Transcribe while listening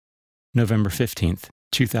November 15th,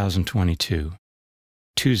 2022,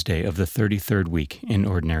 Tuesday of the 33rd week in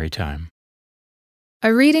Ordinary Time.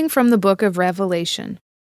 A reading from the book of Revelation.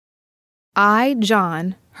 I,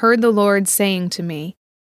 John, heard the Lord saying to me,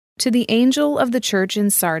 "To the angel of the church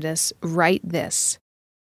in Sardis write this: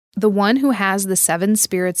 The one who has the 7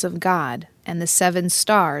 spirits of God and the 7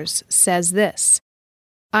 stars says this: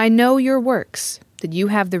 I know your works, that you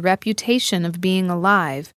have the reputation of being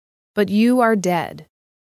alive, but you are dead.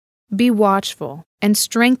 Be watchful and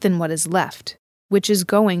strengthen what is left, which is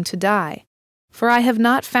going to die, for I have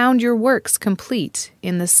not found your works complete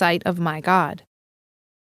in the sight of my God.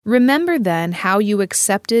 Remember then how you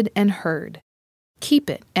accepted and heard. Keep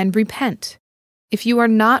it and repent. If you are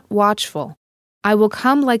not watchful, I will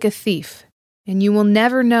come like a thief, and you will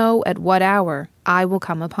never know at what hour I will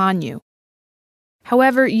come upon you.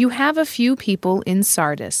 However, you have a few people in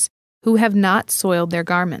Sardis who have not soiled their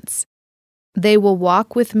garments. They will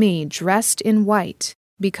walk with me dressed in white,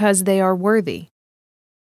 because they are worthy.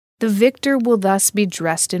 The victor will thus be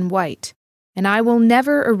dressed in white, and I will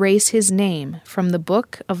never erase his name from the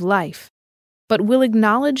book of life, but will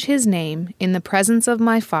acknowledge his name in the presence of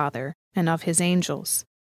my Father and of his angels.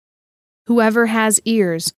 Whoever has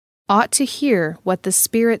ears ought to hear what the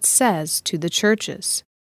Spirit says to the churches.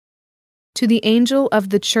 To the angel of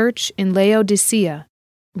the church in Laodicea,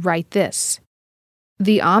 write this: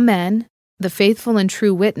 The Amen, the faithful and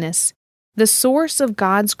true witness, the source of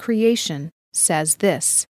God's creation, says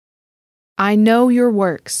this: I know your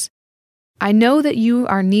works. I know that you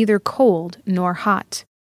are neither cold nor hot.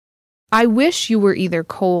 I wish you were either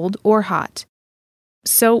cold or hot.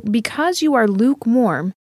 So, because you are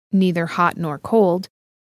lukewarm, neither hot nor cold,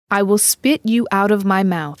 I will spit you out of my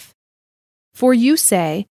mouth. For you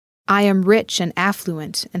say, I am rich and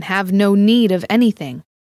affluent and have no need of anything,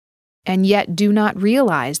 and yet do not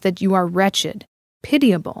realize that you are wretched,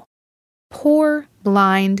 pitiable, poor,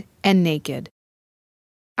 blind, and naked.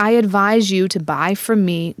 I advise you to buy from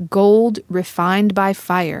me gold refined by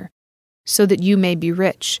fire, so that you may be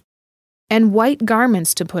rich, and white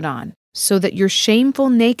garments to put on, so that your shameful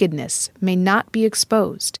nakedness may not be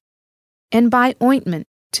exposed, and buy ointment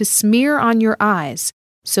to smear on your eyes,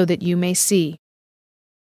 so that you may see.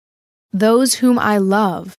 Those whom I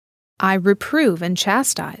love, I reprove and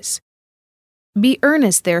chastise. Be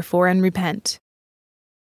earnest, therefore, and repent.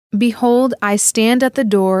 Behold, I stand at the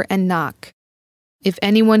door and knock. If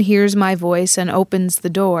anyone hears my voice and opens the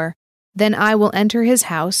door, then I will enter his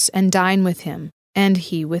house and dine with him, and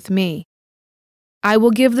he with me. I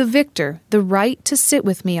will give the victor the right to sit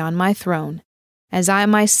with me on my throne, as I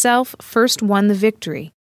myself first won the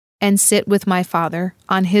victory, and sit with my Father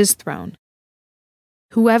on his throne.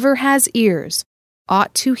 Whoever has ears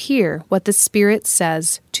ought to hear what the Spirit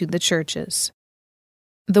says to the churches.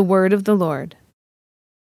 The word of the Lord.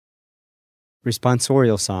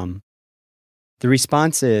 Responsorial Psalm. The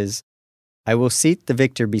response is, I will seat the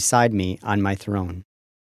victor beside me on my throne.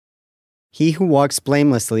 He who walks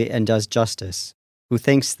blamelessly and does justice, who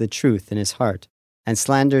thinks the truth in his heart, and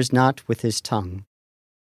slanders not with his tongue.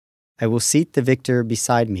 I will seat the victor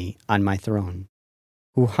beside me on my throne,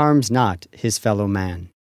 who harms not his fellow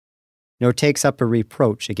man, nor takes up a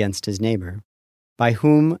reproach against his neighbor, by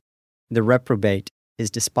whom the reprobate is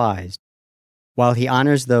despised, while he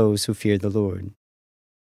honors those who fear the Lord.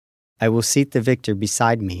 I will seat the victor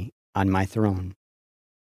beside me on my throne,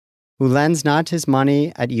 who lends not his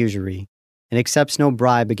money at usury, and accepts no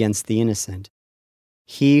bribe against the innocent.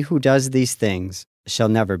 He who does these things shall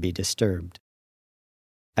never be disturbed.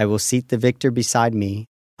 I will seat the victor beside me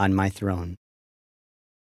on my throne.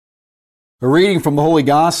 A reading from the Holy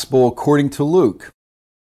Gospel according to Luke.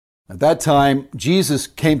 At that time, Jesus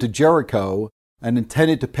came to Jericho and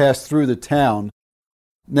intended to pass through the town.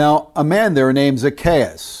 Now, a man there named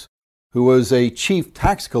Zacchaeus, who was a chief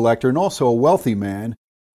tax collector and also a wealthy man,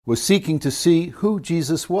 was seeking to see who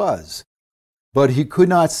Jesus was. But he could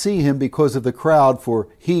not see him because of the crowd, for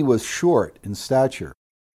he was short in stature.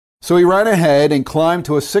 So he ran ahead and climbed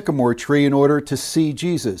to a sycamore tree in order to see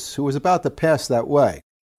Jesus, who was about to pass that way.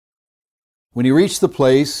 When he reached the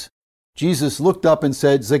place, Jesus looked up and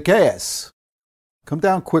said, Zacchaeus, come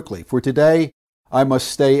down quickly, for today I must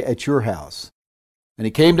stay at your house. And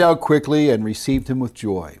he came down quickly and received him with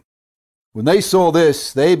joy. When they saw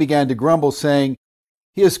this, they began to grumble, saying,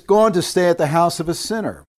 He has gone to stay at the house of a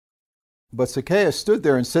sinner. But Zacchaeus stood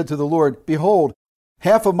there and said to the Lord, Behold,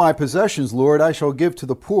 half of my possessions, Lord, I shall give to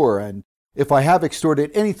the poor, and if I have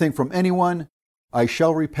extorted anything from anyone, I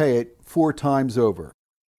shall repay it 4 times over.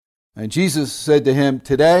 And Jesus said to him,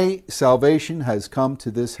 Today salvation has come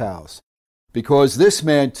to this house, because this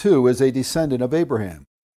man too is a descendant of Abraham.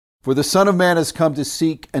 For the Son of Man has come to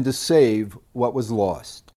seek and to save what was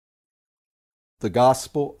lost. The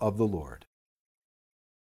Gospel of the Lord.